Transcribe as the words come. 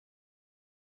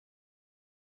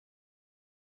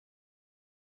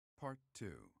Part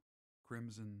 2.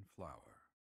 Crimson Flower.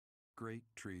 Great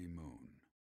Tree Moon.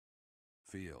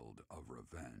 Field of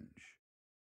Revenge.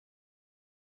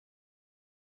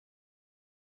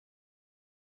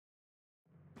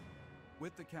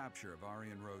 With the capture of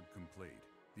Arianrhod complete,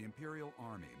 the Imperial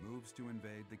Army moves to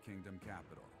invade the kingdom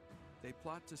capital. They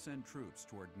plot to send troops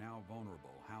toward now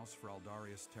vulnerable House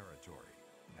Fraldarius territory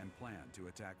and plan to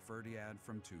attack Ferdiad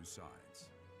from two sides.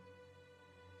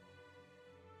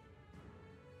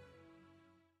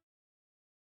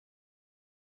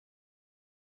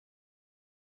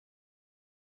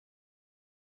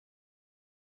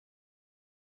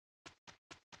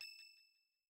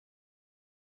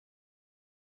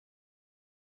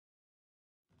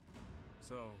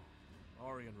 So,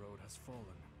 Arianrhod has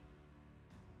fallen.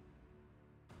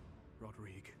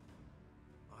 Rodrigue,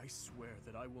 I swear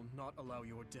that I will not allow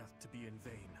your death to be in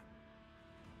vain.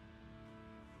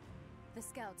 The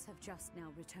scouts have just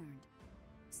now returned.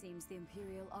 Seems the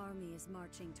Imperial Army is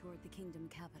marching toward the kingdom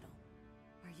capital.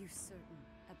 Are you certain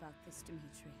about this,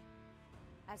 Dimitri?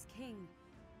 As king,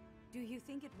 do you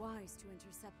think it wise to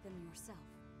intercept them yourself?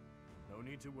 No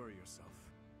need to worry yourself.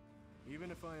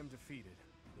 Even if I am defeated,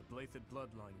 the Blathed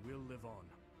bloodline will live on.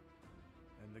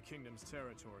 And the kingdom's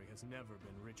territory has never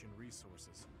been rich in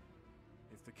resources.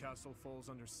 If the castle falls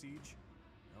under siege,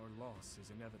 our loss is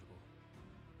inevitable.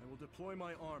 I will deploy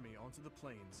my army onto the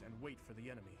plains and wait for the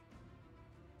enemy.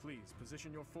 Please,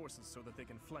 position your forces so that they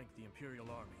can flank the Imperial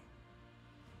Army.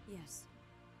 Yes.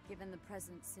 Given the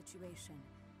present situation,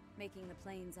 making the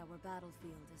plains our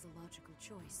battlefield is a logical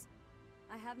choice.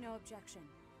 I have no objection.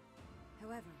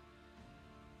 However,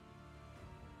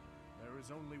 there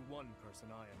is only one person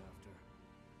I am after.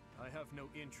 I have no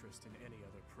interest in any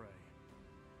other prey.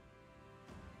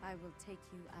 I will take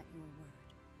you at your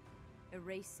word.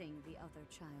 Erasing the other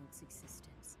child's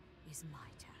existence is my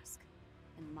task,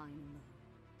 and mine alone.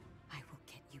 I will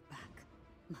get you back,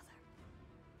 Mother.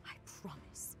 I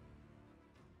promise.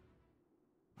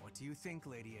 What do you think,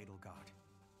 Lady Edelgard?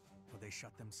 Will they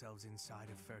shut themselves inside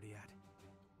of Ferdiad?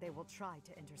 They will try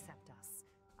to intercept us.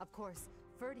 Of course,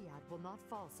 Ferdiad will not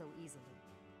fall so easily.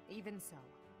 Even so,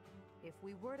 if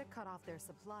we were to cut off their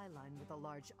supply line with a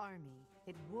large army,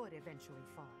 it would eventually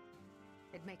fall.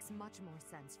 It makes much more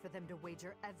sense for them to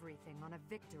wager everything on a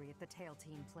victory at the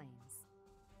Tailtean Plains.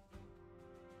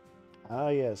 Ah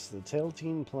yes, the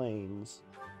Tailtean Plains.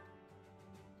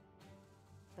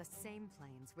 The same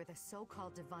plains where the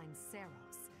so-called divine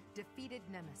Saros defeated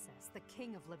Nemesis, the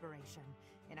King of Liberation,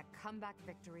 in a comeback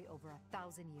victory over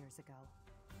 1,000 years ago.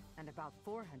 And about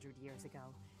 400 years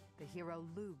ago, the hero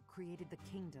Lug created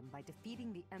the kingdom by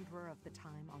defeating the Emperor of the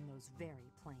time on those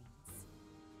very plains.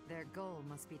 Their goal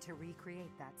must be to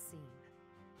recreate that scene.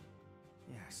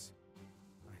 Yes,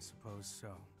 I suppose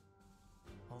so.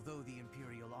 Although the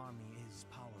Imperial Army is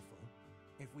powerful,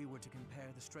 if we were to compare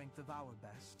the strength of our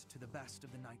best to the best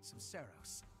of the Knights of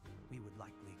Saros, we would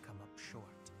likely come up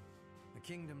short. The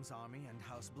Kingdom's army and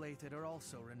House Blathed are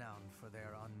also renowned for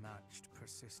their unmatched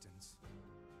persistence.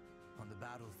 On the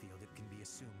battlefield, it can be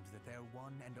assumed that their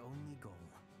one and only goal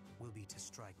will be to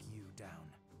strike you down.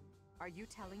 Are you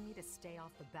telling me to stay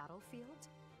off the battlefield?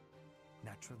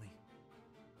 Naturally.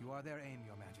 You are their aim,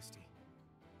 Your Majesty.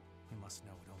 You must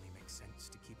know it only makes sense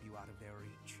to keep you out of their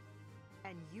reach.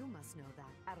 And you must know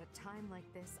that, at a time like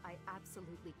this, I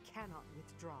absolutely cannot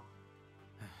withdraw.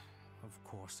 Of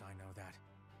course I know that.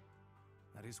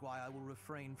 That is why I will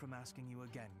refrain from asking you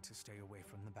again to stay away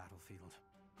from the battlefield.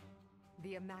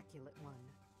 The Immaculate One,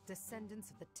 descendants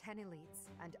of the 10 elites,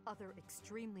 and other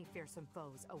extremely fearsome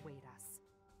foes await us.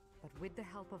 But with the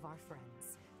help of our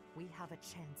friends, we have a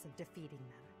chance of defeating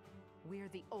them. We're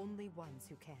the only ones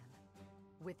who can.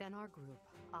 Within our group,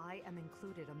 I am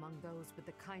included among those with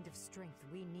the kind of strength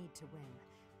we need to win.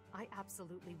 I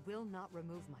absolutely will not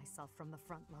remove myself from the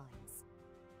front lines.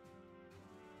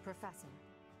 Professor,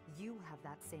 you have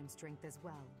that same strength as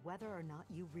well, whether or not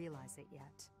you realize it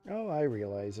yet. Oh, I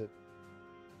realize it.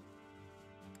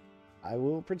 I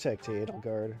will protect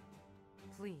Edelgard.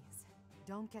 Please,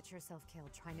 don't get yourself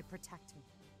killed trying to protect me.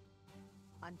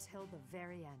 Until the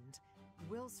very end,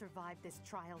 we'll survive this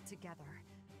trial together.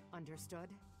 Understood?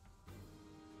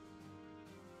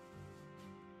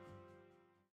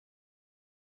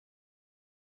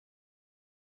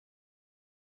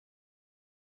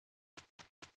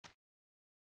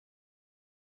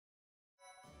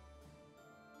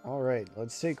 Alright,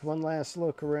 let's take one last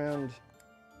look around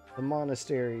the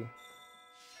monastery.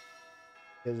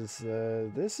 Because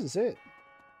this is it.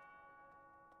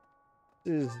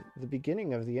 This is the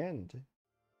beginning of the end.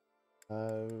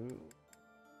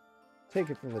 Take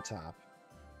it from the top.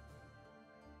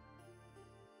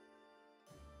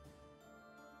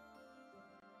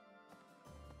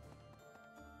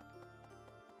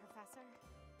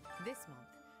 This month,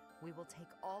 we will take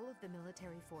all of the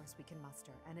military force we can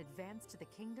muster and advance to the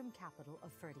kingdom capital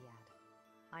of Ferdiad.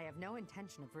 I have no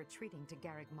intention of retreating to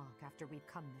Garreg Mach after we've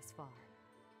come this far.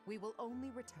 We will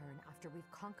only return after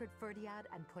we've conquered Ferdiad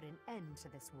and put an end to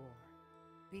this war.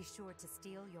 Be sure to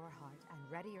steel your heart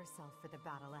and ready yourself for the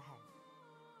battle ahead.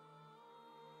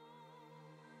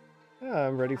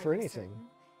 I'm ready for Are you anything. certain?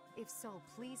 If so,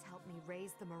 please help me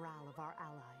raise the morale of our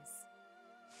allies.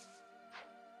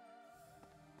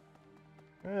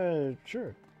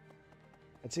 Sure.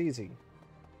 That's easy.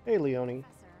 Hey, Leonie.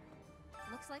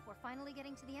 Professor, looks like we're finally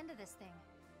getting to the end of this thing.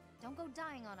 Don't go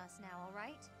dying on us now, all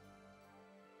right?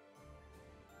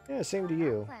 Yeah, same to I'm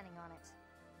you. planning on it.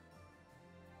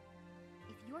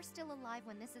 If you're still alive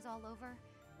when this is all over,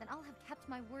 then I'll have kept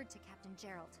my word to Captain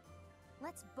Gerald.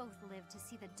 Let's both live to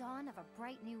see the dawn of a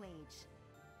bright new age.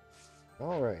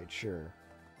 Alright, sure.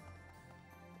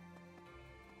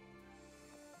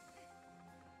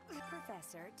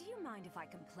 Professor, do you mind if I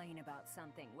complain about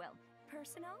something, well,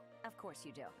 personal? Of course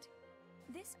you don't.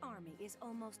 This army is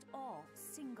almost all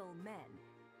single men.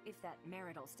 If that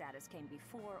marital status came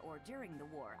before or during the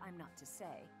war, I'm not to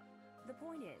say. The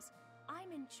point is,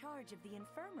 I'm in charge of the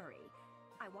infirmary.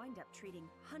 I wind up treating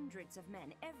hundreds of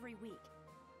men every week.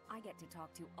 I get to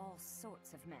talk to all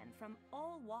sorts of men from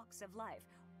all walks of life,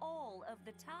 all of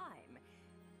the time.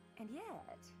 And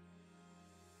yet...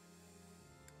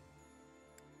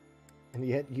 And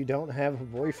yet you don't have a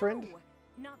boyfriend? No,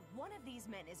 not one of these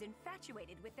men is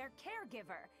infatuated with their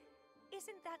caregiver.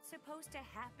 Isn't that supposed to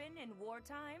happen in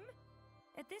wartime?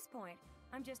 At this point,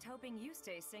 I'm just hoping you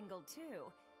stay single too.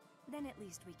 Then at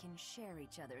least we can share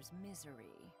each other's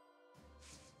misery.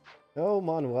 Oh,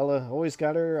 Manuela, always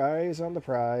got her eyes on the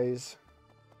prize.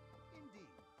 Indeed.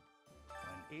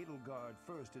 When Edelgard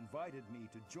first invited me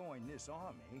to join this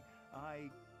army, I,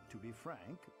 to be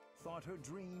frank, thought her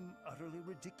dream utterly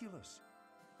ridiculous.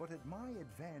 But at my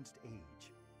advanced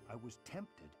age, I was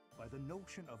tempted by the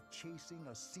notion of chasing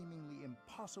a seemingly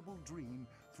impossible dream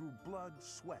through blood,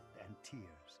 sweat, and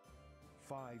tears.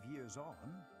 5 years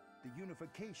on, the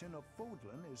unification of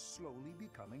Fodlan is slowly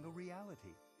becoming a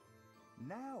reality.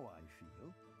 Now I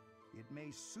feel it may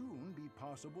soon be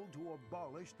possible to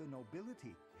abolish the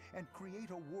nobility and create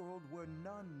a world where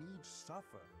none need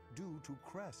suffer due to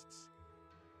crests.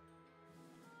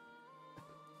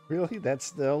 Really?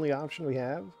 That's the only option we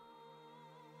have?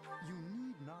 You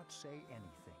need not say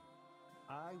anything.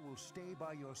 I will stay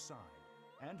by your side,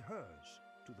 and hers,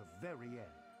 to the very end.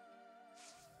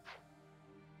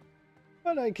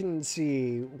 But I can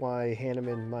see why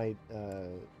Hanneman might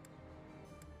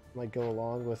go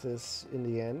along with this in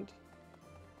the end.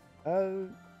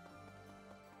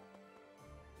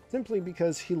 Simply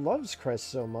because he loves Crest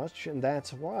so much, and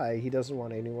that's why he doesn't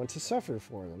want anyone to suffer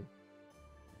for them.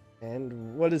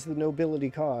 And what does the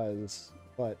nobility cause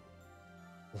but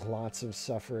lots of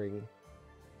suffering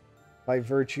by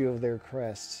virtue of their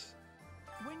crests?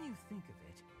 When you think of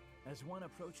it, as one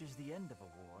approaches the end of a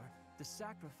war, the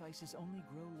sacrifices only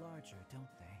grow larger,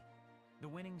 don't they? The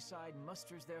winning side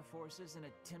musters their forces and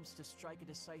attempts to strike a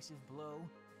decisive blow,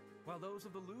 while those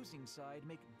of the losing side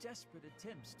make desperate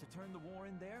attempts to turn the war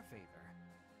in their favor.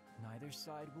 Neither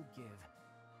side will give.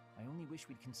 I only wish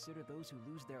we'd consider those who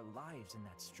lose their lives in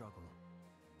that struggle.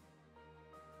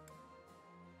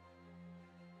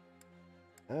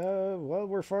 Well,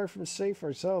 we're far from safe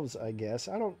ourselves, I guess.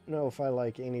 I don't know if I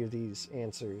like any of these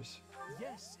answers.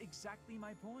 Yes, exactly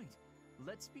my point.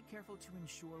 Let's be careful to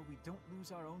ensure we don't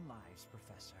lose our own lives,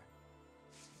 Professor.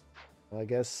 I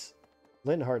guess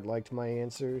Linhardt liked my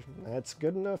answer. That's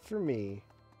good enough for me.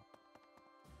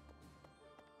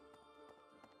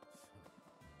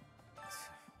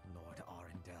 Lord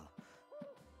Arendelle.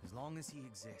 As long as he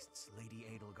exists, Lady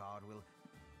Edelgard will...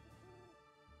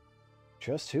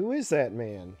 Just who is that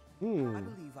man? I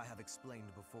believe I have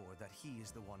explained before that he is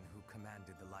the one who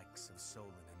commanded the likes of Solon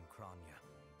and Crania.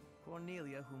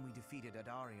 Cornelia, whom we defeated at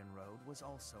Arianrhod, was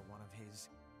also one of his.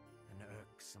 An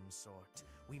irksome sort.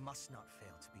 We must not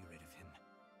fail to be rid of him.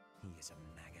 He is a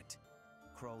maggot,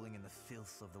 crawling in the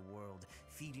filth of the world,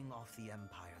 feeding off the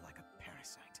Empire like a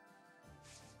parasite.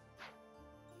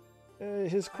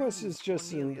 His quest is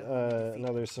just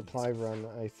another supply run,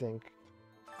 I think.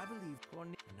 I believe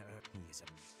Cornelia is a...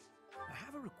 I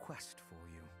have a request for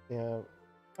you. Yeah,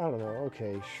 I don't know.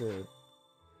 Okay, sure.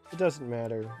 It doesn't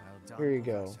matter. Well done, Here you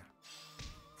go. Professor.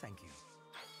 Thank you.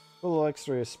 A little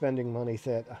extra spending money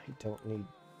that I don't need.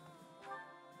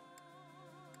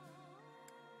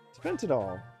 Spent it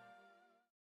all.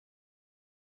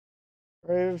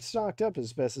 I've stocked up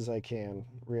as best as I can,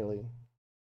 really.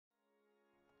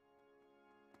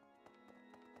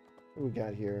 What we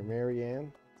got here?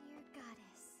 Marianne? Dear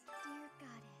goddess,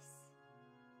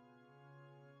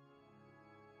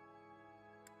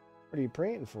 What are you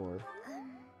praying for?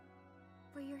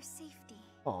 For your safety.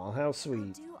 Aw, how I'll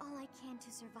sweet. do all I can to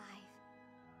survive.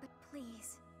 But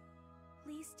please,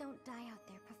 please don't die out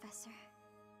there, Professor.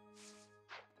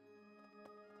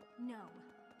 No.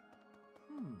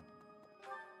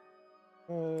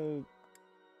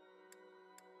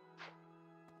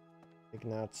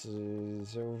 Ignatz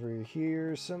is over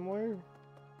here somewhere.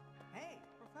 Hey,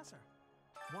 Professor!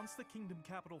 Once the kingdom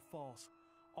capital falls,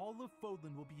 all of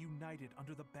Fodlan will be united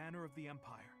under the banner of the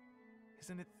Empire.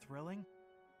 Isn't it thrilling?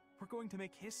 We're going to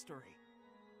make history.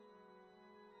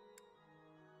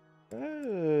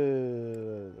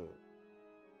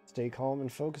 Stay calm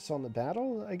and focus on the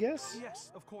battle, I guess?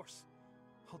 Yes, of course.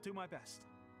 I'll do my best.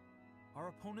 Our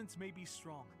opponents may be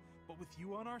strong, but with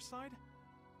you on our side,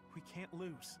 we can't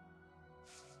lose.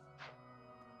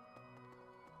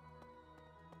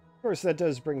 Of course, that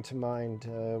does bring to mind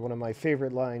one of my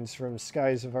favorite lines from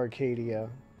Skies of Arcadia.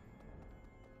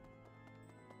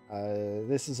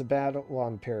 This is a battle... Well,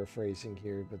 I'm paraphrasing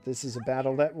here, but this is a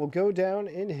battle that will go down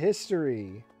in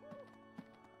history.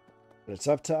 But it's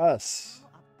up to us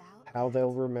how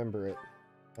they'll remember it.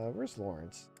 Where's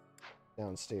Lawrence?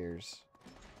 Downstairs.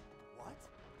 What?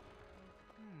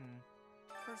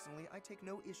 Personally, I take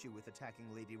no issue with attacking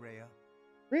Lady Rhea.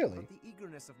 Really? But the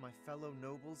eagerness of my fellow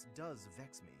nobles does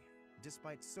vex me,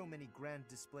 despite so many grand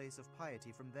displays of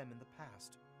piety from them in the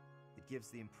past. It gives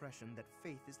the impression that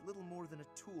faith is little more than a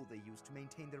tool they use to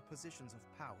maintain their positions of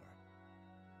power.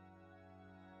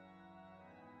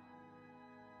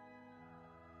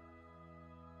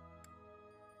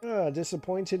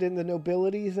 Disappointed in the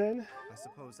nobility, then? I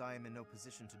suppose I am in no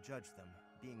position to judge them,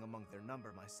 being among their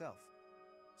number myself.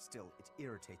 Still, it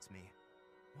irritates me.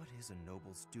 What is a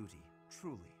noble's duty,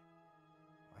 truly?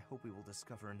 I hope we will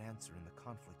discover an answer in the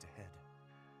conflict ahead.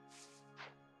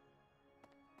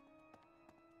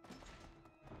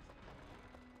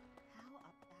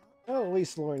 Well, at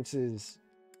least Lawrence is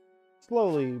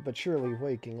slowly but surely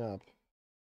waking up.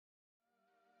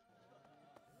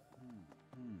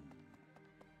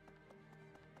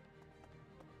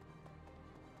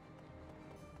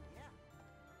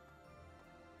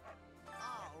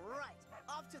 Alright,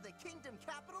 off to the kingdom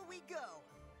capital we go!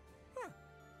 I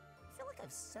feel like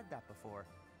I've said that before.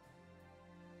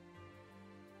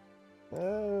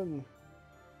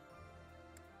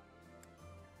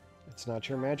 It's not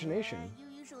your imagination. You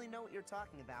usually know what you're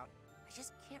talking about. I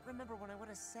just can't remember when I would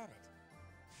have said it.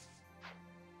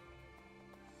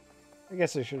 I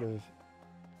guess I should have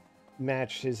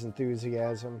matched his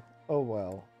enthusiasm. Oh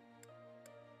well.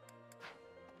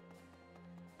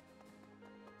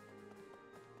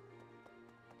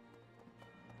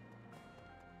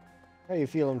 How you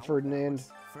feeling, Ferdinand?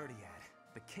 Ferdiad,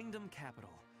 the kingdom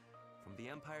capital. From the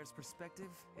Empire's perspective,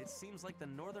 it seems like the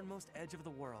northernmost edge of the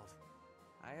world.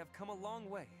 I have come a long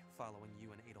way following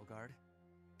you and Edelgard.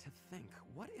 To think,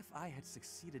 what if I had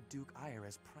succeeded Duke Eyre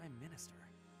as Prime Minister?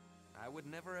 I would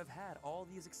never have had all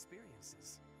these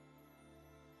experiences.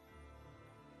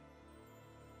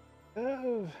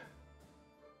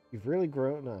 You've really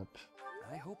grown up.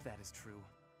 I hope that is true.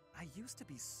 I used to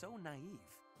be so naive.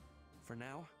 For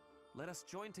now, let us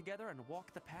join together and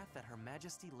walk the path that Her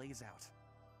Majesty lays out.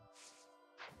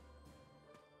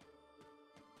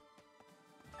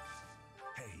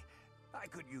 Hey, I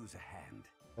could use a hand.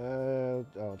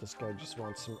 Oh, this guy just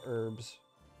wants some herbs.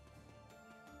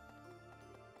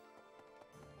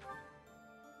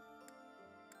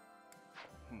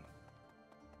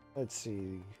 Let's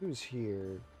see, who's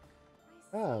here?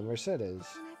 Ah, Mercedes.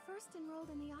 When I first enrolled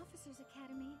in the Officers'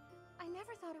 Academy, I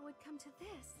never thought it would come to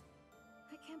this.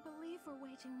 I can't believe we're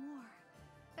waging war.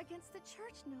 Against the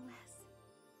church, no less.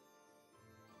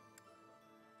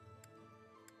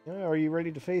 Are you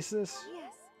ready to face this?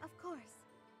 Yes, of course.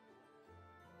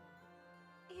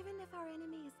 Even if our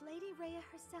enemy is Lady Rhea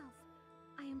herself,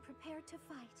 I am prepared to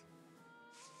fight.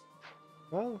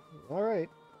 Well, alright.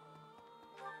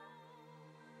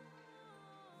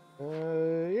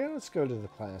 Yeah, let's go to the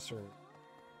classroom.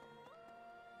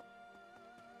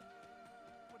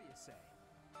 What do you say?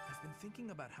 I've been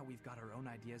thinking about how we've got our own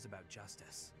ideas about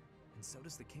justice, and so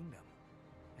does the kingdom.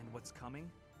 And what's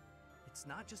coming? It's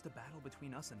not just a battle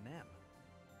between us and them.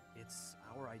 It's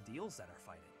our ideals that are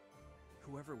fighting.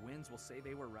 Whoever wins will say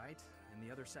they were right, and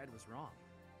the other side was wrong.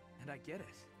 And I get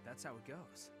it, that's how it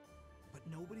goes. But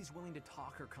nobody's willing to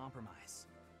talk or compromise,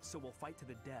 so we'll fight to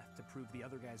the death to prove the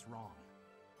other guy's wrong.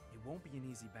 It won't be an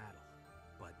easy battle,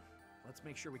 but let's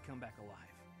make sure we come back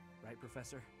alive. Right,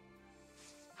 Professor?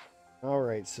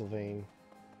 Alright, Sylvain.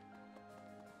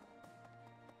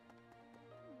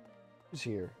 Who's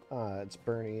here? It's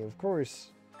Bernie, of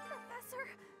course. Professor,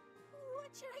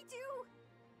 what should I do?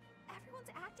 Everyone's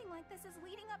acting like this is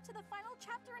leading up to the final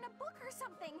chapter in a book or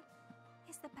something.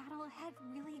 Is the battle ahead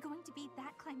really going to be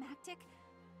that climactic?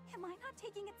 Am I not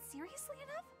taking it seriously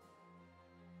enough?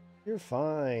 You're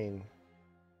fine.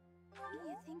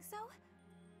 You think so?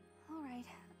 Alright,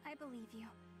 I believe you.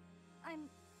 I'm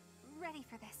ready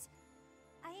for this.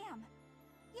 I am.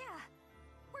 Yeah,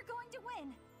 we're going to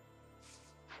win.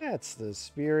 That's the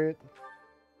spirit.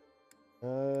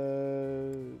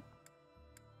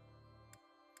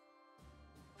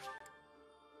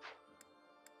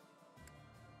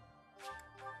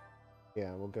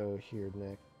 Yeah, we'll go here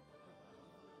next.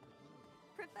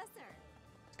 Professor!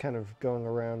 It's kind of going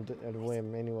around at a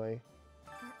whim anyway.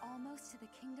 We're almost to the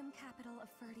kingdom capital of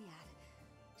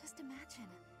FE3H. Just imagine,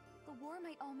 the war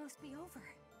might almost be over.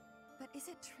 But is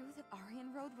it true that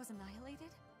Arianrhod was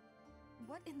annihilated?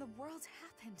 What in the world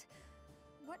happened?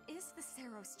 What is the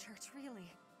Saros Church,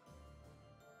 really?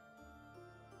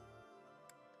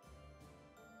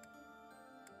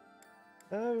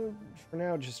 For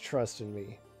now, just trust in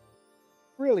me.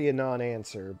 Really a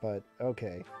non-answer, but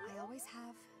okay. I always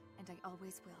have, and I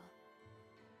always will.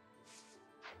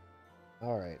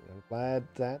 Alright, I'm glad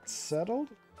that's settled.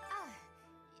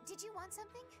 Did you want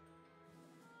something?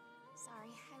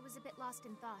 Sorry, I was a bit lost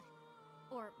in thought.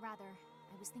 Or rather,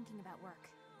 I was thinking about work.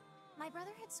 My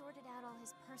brother had sorted out all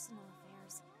his personal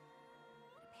affairs.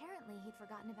 But apparently he'd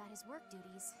forgotten about his work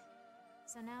duties.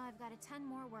 So now I've got a ton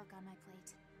more work on my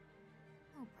plate.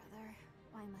 Oh, brother,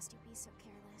 why must you be so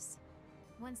careless?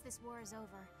 Once this war is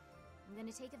over, I'm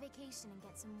gonna take a vacation and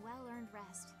get some well-earned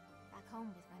rest. Back home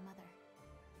with my mother.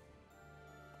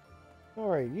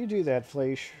 Alright, you do that,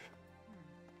 Fleisch.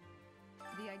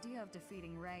 The idea of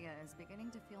defeating Rhea is beginning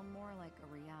to feel more like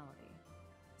a reality.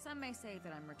 Some may say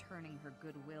that I'm returning her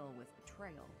goodwill with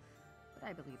betrayal, but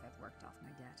I believe I've worked off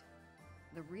my debt.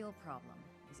 The real problem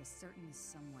is a certain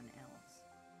someone else.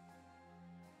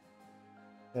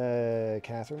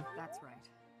 Catherine? That's right.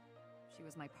 She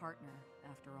was my partner,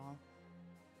 after all.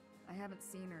 I haven't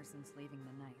seen her since leaving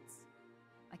the Knights.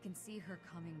 I can see her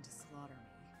coming to slaughter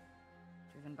me,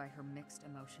 driven by her mixed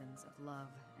emotions of love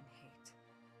and hate.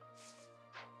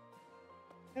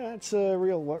 Yeah, that's a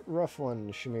real rough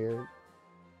one, Shamir.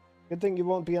 Good thing you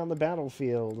won't be on the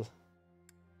battlefield.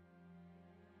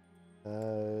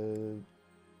 Alright,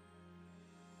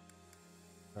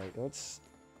 let's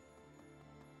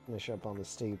finish up on the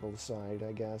stable side,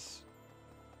 I guess.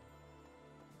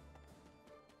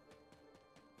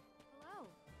 Hello.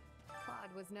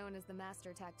 Claude was known as the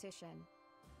master tactician.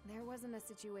 There wasn't a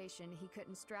situation he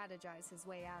couldn't strategize his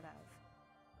way out of.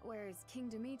 Whereas King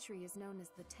Dimitri is known as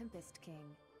the Tempest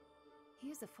King. He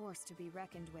is a force to be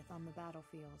reckoned with on the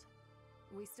battlefield.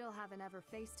 We still haven't ever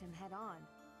faced him head-on.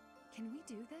 Can we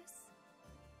do this?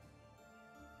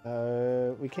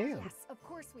 We can. Yes, of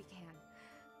course we can.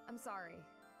 I'm sorry.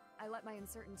 I let my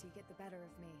uncertainty get the better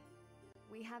of me.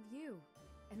 We have you,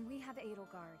 and we have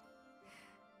Edelgard.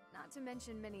 Not to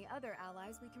mention many other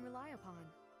allies we can rely upon.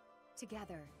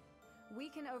 Together, we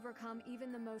can overcome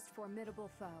even the most formidable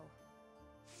foe.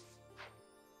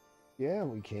 Yeah,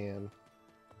 we can.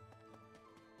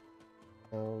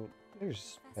 Oh,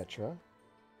 there's Petra.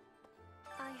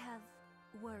 I have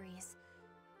worries.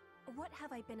 What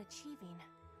have I been achieving?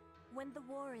 When the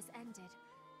war is ended,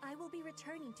 I will be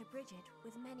returning to Bridget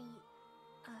with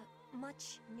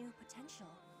much new potential.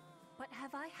 But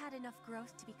have I had enough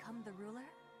growth to become the ruler?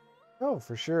 Oh,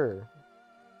 for sure.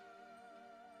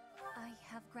 I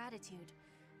have gratitude.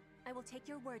 I will take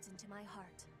your words into my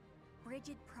heart.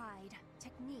 Bridget pride,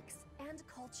 techniques, and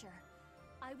culture.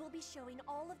 I will be showing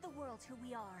all of the world who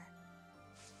we are.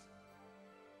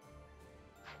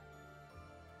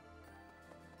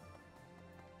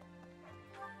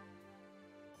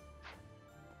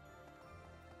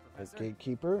 Professor?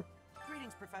 Gatekeeper.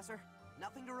 Greetings, Professor.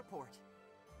 Nothing to report.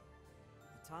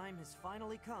 The time has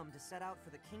finally come to set out for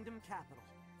the kingdom capital,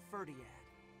 FE3H.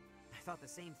 I thought the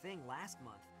same thing last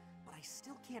month, but I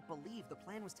still can't believe the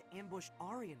plan was to ambush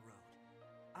Arianrhod.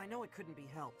 I know it couldn't be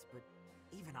helped, but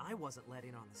even I wasn't let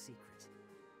in on the secret.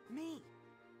 Me!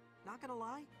 Not gonna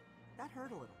lie, that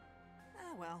hurt a little.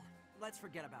 Ah, well, let's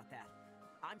forget about that.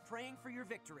 I'm praying for your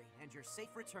victory and your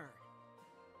safe return.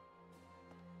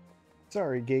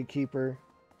 Sorry, Gatekeeper.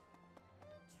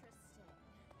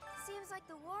 Seems like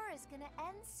the war is gonna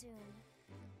end soon.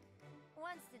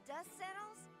 Once the dust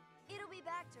settles, it'll be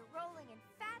back to rolling in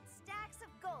fat stacks of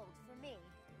gold for me.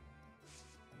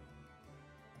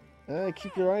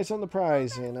 Keep your eyes on the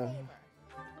prize, Anna.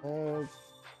 Or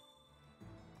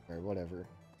whatever.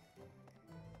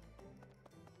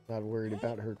 Not worried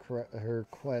about her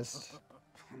quest.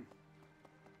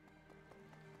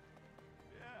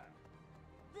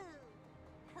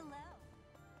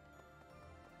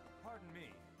 Pardon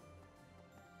me.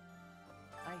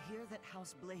 I hear that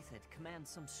House Blaythed commands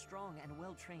some strong and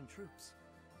well-trained troops.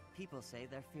 People say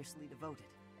they're fiercely devoted,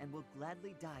 and will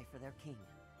gladly die for their king.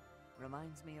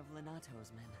 Reminds me of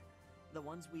Lenato's men, the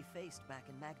ones we faced back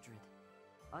in Magdrid.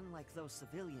 Unlike those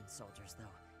civilian soldiers,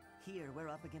 though, here we're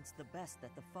up against the best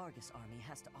that the Fargus army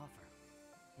has to offer.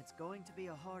 It's going to be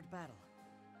a hard battle,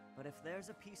 but if there's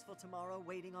a peaceful tomorrow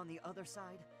waiting on the other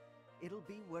side, it'll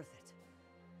be worth it.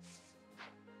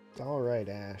 Alright,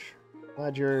 Ash.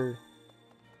 Glad you're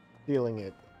feeling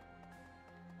it.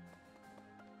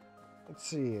 Let's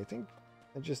see, I think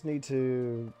I just need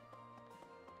to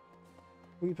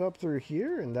sweep up through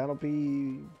here, and that'll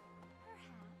be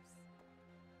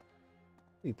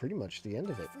pretty much the end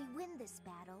of it. If we win this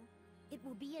battle, it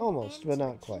will be an Almost, end but to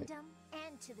not the quite. kingdom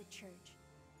and to the church.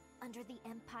 Under the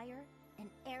Empire, an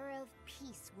era of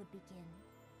peace would begin.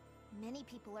 Many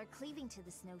people are cleaving to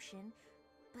this notion,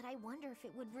 but I wonder if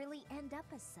it would really end up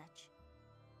as such.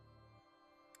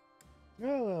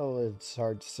 Well, it's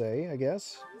hard to say, I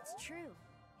guess. It's true.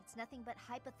 It's nothing but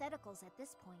hypotheticals at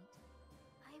this point.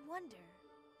 I wonder,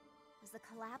 was the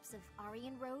collapse of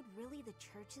Arianrhod really the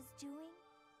church's doing?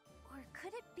 Or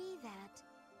could it be that...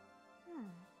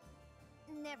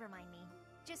 Never mind me.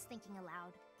 Just thinking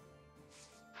aloud.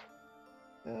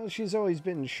 She's always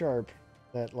been sharp,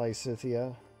 that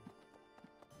Lysithia.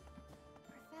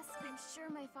 Professor, I'm sure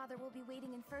my father will be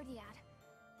waiting in Ferdiad.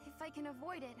 If I can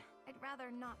avoid it, I'd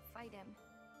rather not fight him.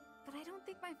 But I don't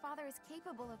think my father is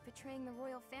capable of betraying the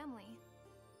royal family.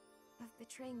 Of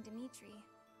betraying Dimitri.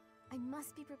 I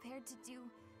must be prepared to do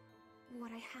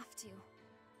what I have to.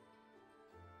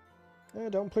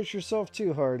 Don't push yourself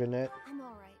too hard, Annette. I'm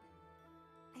alright.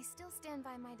 I still stand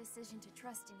by my decision to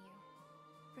trust in you.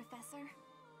 Professor,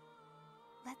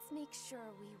 let's make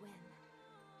sure we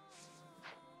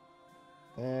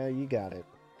win. You got it.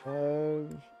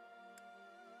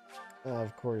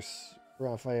 Of course,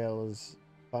 Raphael is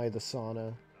by the sauna.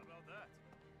 How about that?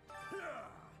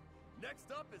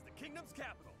 Next up is the kingdom's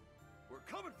capital. We're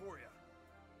coming for you.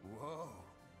 Whoa,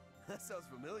 that sounds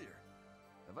familiar.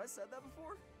 Have I said that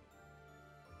before?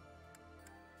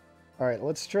 Alright,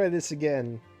 let's try this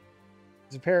again.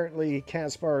 Because apparently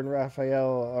Caspar and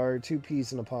Raphael are two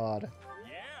peas in a pod.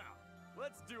 Yeah!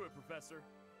 Let's do it, Professor.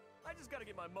 I just gotta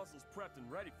get my muscles prepped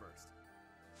and ready first.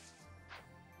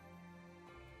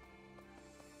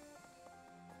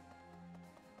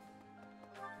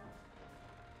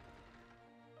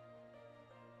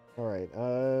 Alright,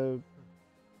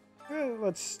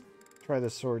 let's try the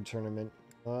sword tournament.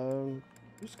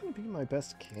 Who's gonna be my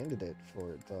best candidate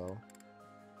for it, though?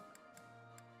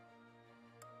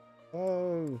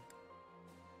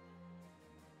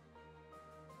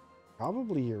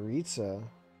 Probably Yuritsa.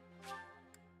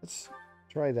 Let's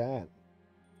try that.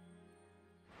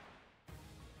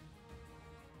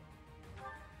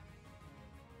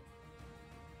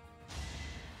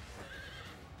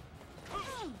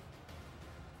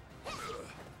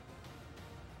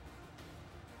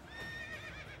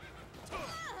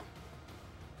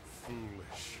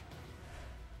 Foolish.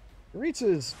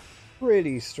 Yuritsa's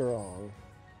pretty strong.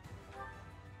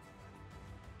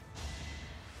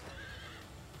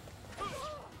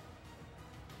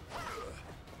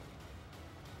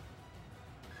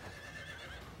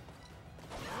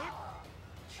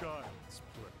 Child's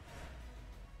play.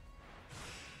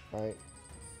 Alright.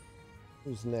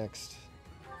 Who's next?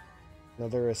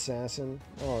 Another assassin?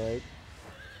 Alright.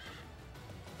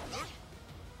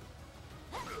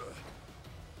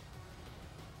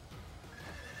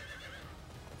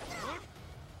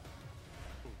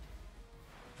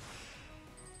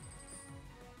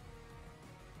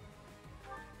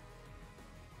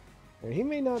 He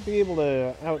may not be able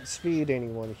to outspeed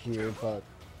anyone here, but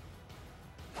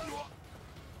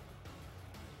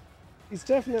he's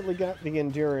definitely got the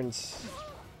endurance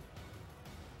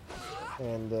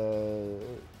and the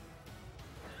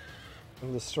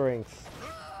strength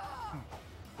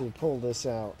to pull this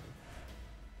out.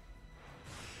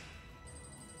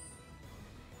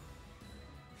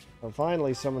 And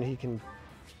finally, someone he can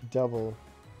double.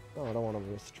 Oh, I don't want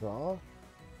to withdraw.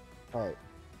 Alright.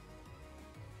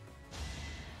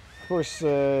 Of course,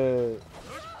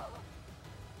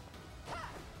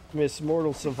 Miss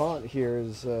Mortal Savant here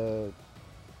is, I'm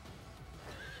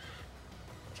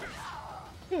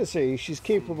gonna say she's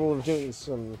capable of doing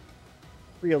some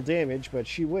real damage, but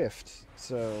she whiffed,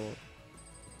 so...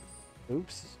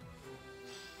 Oops.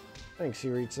 Thanks,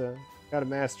 Yuritsa. Got a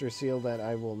Master Seal that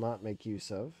I will not make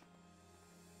use of.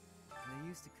 They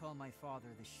used to call my father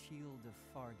the Shield of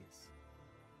Fargus.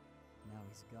 Now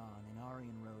he's gone, and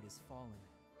Arianrhod is fallen.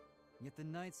 Yet the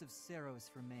Knights of Seros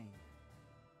remain.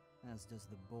 as does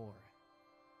the boar.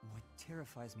 What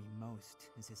terrifies me most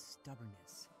is his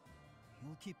stubbornness.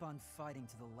 He'll keep on fighting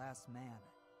to the last man.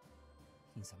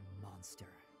 He's a monster.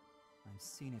 I've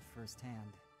seen it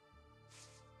firsthand.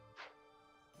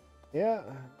 Yeah.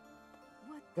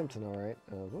 Something alright.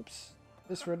 Whoops.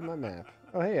 Misread my map.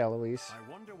 Oh, hey, Eloise.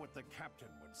 I wonder what the captain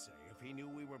would say if he knew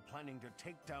we were planning to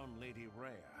take down Lady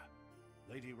Rhea.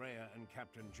 Lady Rhea and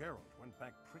Captain Gerald went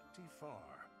back pretty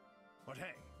far. But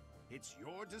hey, it's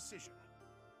your decision.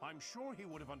 I'm sure he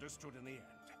would have understood in the end.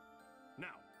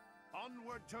 Now,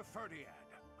 onward to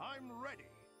Ferdiad. I'm ready.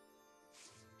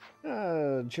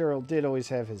 Gerald did always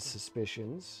have his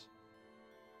suspicions.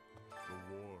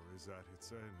 The war is at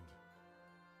its end.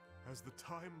 Has the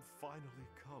time finally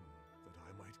come that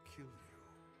I might kill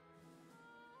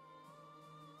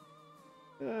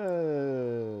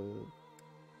you?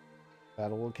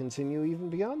 Battle will continue even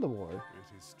beyond the war.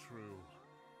 It is true.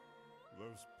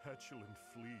 Those petulant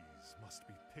fleas must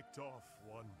be picked off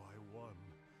one by one.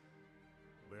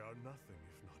 They are nothing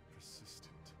if not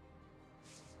persistent.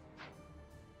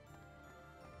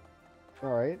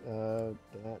 Alright,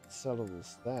 that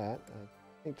settles that.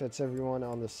 I think that's everyone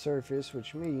on the surface,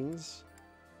 which means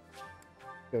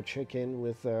go check in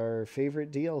with our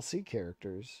favorite DLC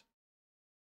characters.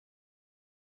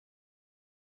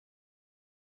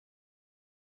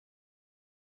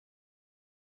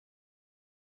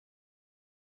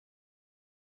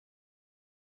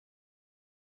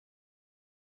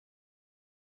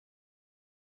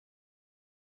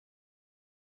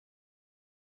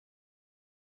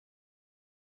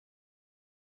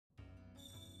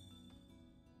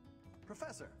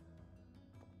 Professor!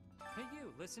 Hey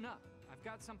you, listen up. I've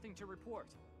got something to report.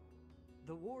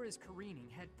 The war is careening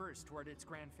headfirst toward its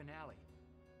grand finale.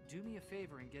 Do me a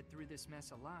favor and get through this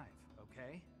mess alive,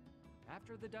 okay?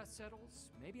 After the dust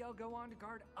settles, maybe I'll go on to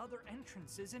guard other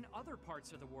entrances in other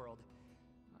parts of the world.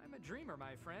 I'm a dreamer,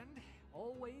 my friend.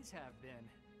 Always have been.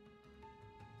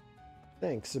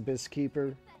 Thanks, Abyss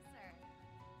Keeper.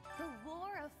 The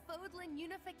war of Fodlan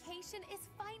unification is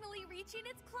finally reaching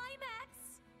its climax!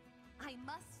 I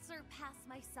must surpass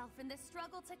myself in the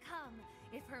struggle to come,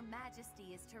 if Her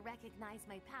Majesty is to recognize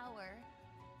my power.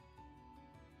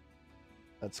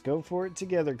 Let's go for it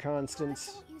together, Constance.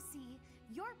 But don't you see,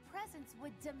 your presence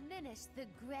would diminish the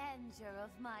grandeur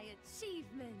of my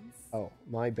achievements. Oh,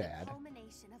 my bad. The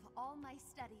culmination of all my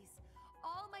studies,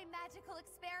 all my magical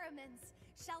experiments,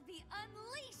 shall be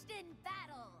unleashed in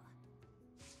battle!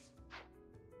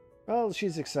 Well,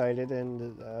 she's excited,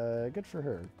 and good for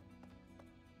her.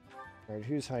 Alright,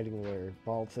 who's hiding where?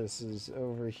 Balthus is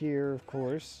over here, of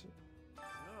course. So,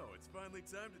 it's finally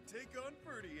time to take on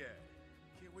Ferdiad.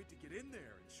 Can't wait to get in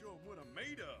there and show him what I'm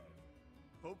made of.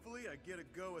 Hopefully I get a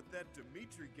go at that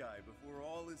Dimitri guy before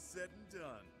all is said and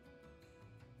done.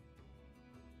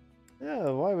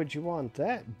 Oh, why would you want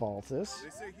that, Balthus? They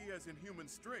say he has inhuman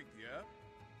strength, yeah?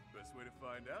 Best way to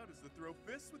find out is to throw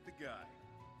fists with the guy.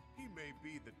 He may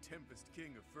be the Tempest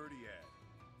King of Ferdiad,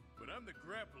 but I'm the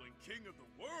Grappling King of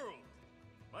the world!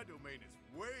 My domain is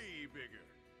way bigger.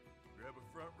 Grab a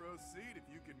front row seat if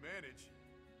you can manage.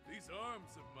 These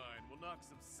arms of mine will knock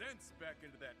some sense back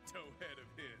into that towhead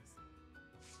of his.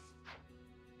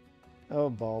 Oh,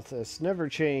 Balthus, never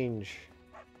change.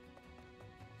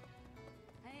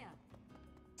 Hey,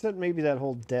 Except maybe that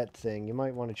whole debt thing. You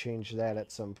might want to change that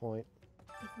at some point.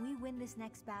 If we win this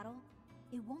next battle,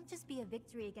 it won't just be a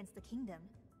victory against the kingdom,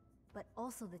 but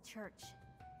also the church.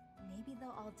 Maybe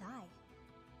they'll all die.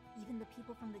 Even the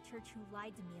people from the church who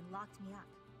lied to me and locked me up.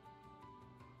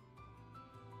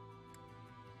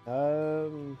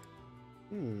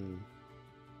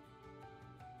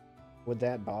 Would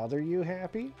that bother you,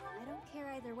 Happy? I don't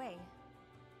care either way.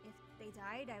 If they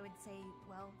died, I would say,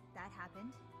 well, that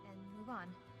happened, and move on.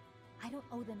 I don't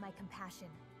owe them my compassion.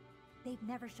 They've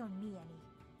never shown me any.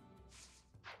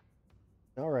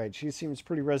 Alright, she seems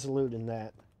pretty resolute in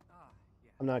that.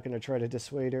 I'm not going to try to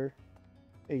dissuade her.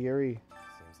 Hey, Yuri.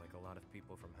 Seems like a lot of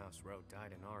people from House Road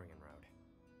died in Arianrhod.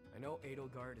 I know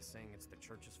Edelgard is saying it's the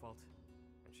church's fault,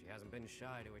 and she hasn't been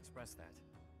shy to express that.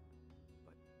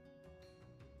 But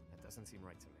that doesn't seem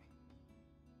right to me.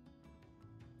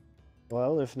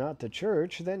 Well, if not the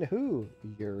church, then who,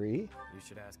 Yuri? You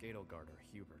should ask Edelgard or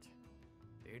Hubert.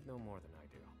 They'd know more than I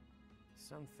do.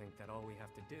 Some think that all we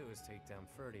have to do is take down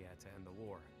Ferdiad to end the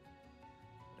war.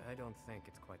 But I don't think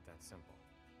it's quite that simple.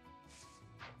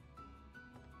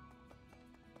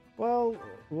 Well,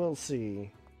 we'll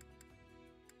see.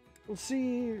 We'll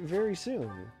see very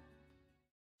soon.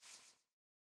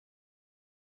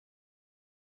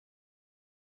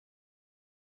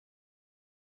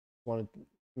 Want to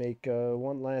make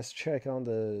one last check on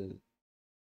the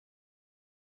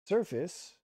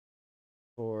surface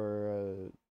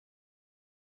for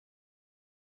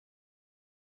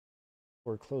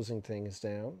closing things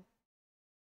down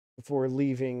before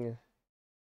leaving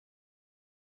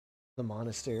the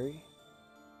monastery.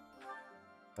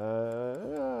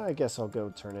 I guess I'll go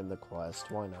turn in the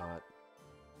quest. Why not?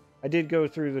 I did go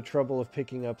through the trouble of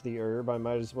picking up the herb. I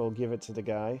might as well give it to the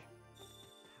guy.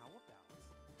 How about?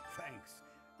 Thanks.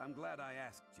 I'm glad I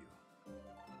asked you.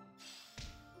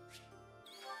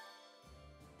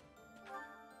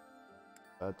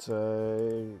 But,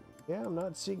 yeah, I'm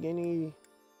not seeing any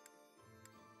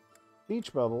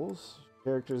beach bubbles.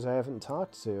 Characters I haven't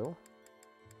talked to.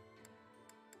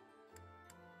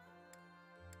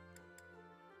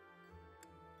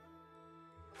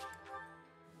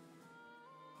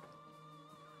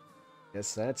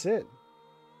 Guess that's it.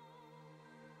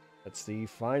 That's the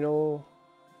final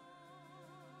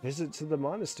visit to the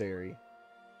monastery.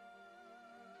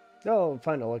 No,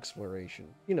 final exploration.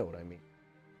 You know what I mean.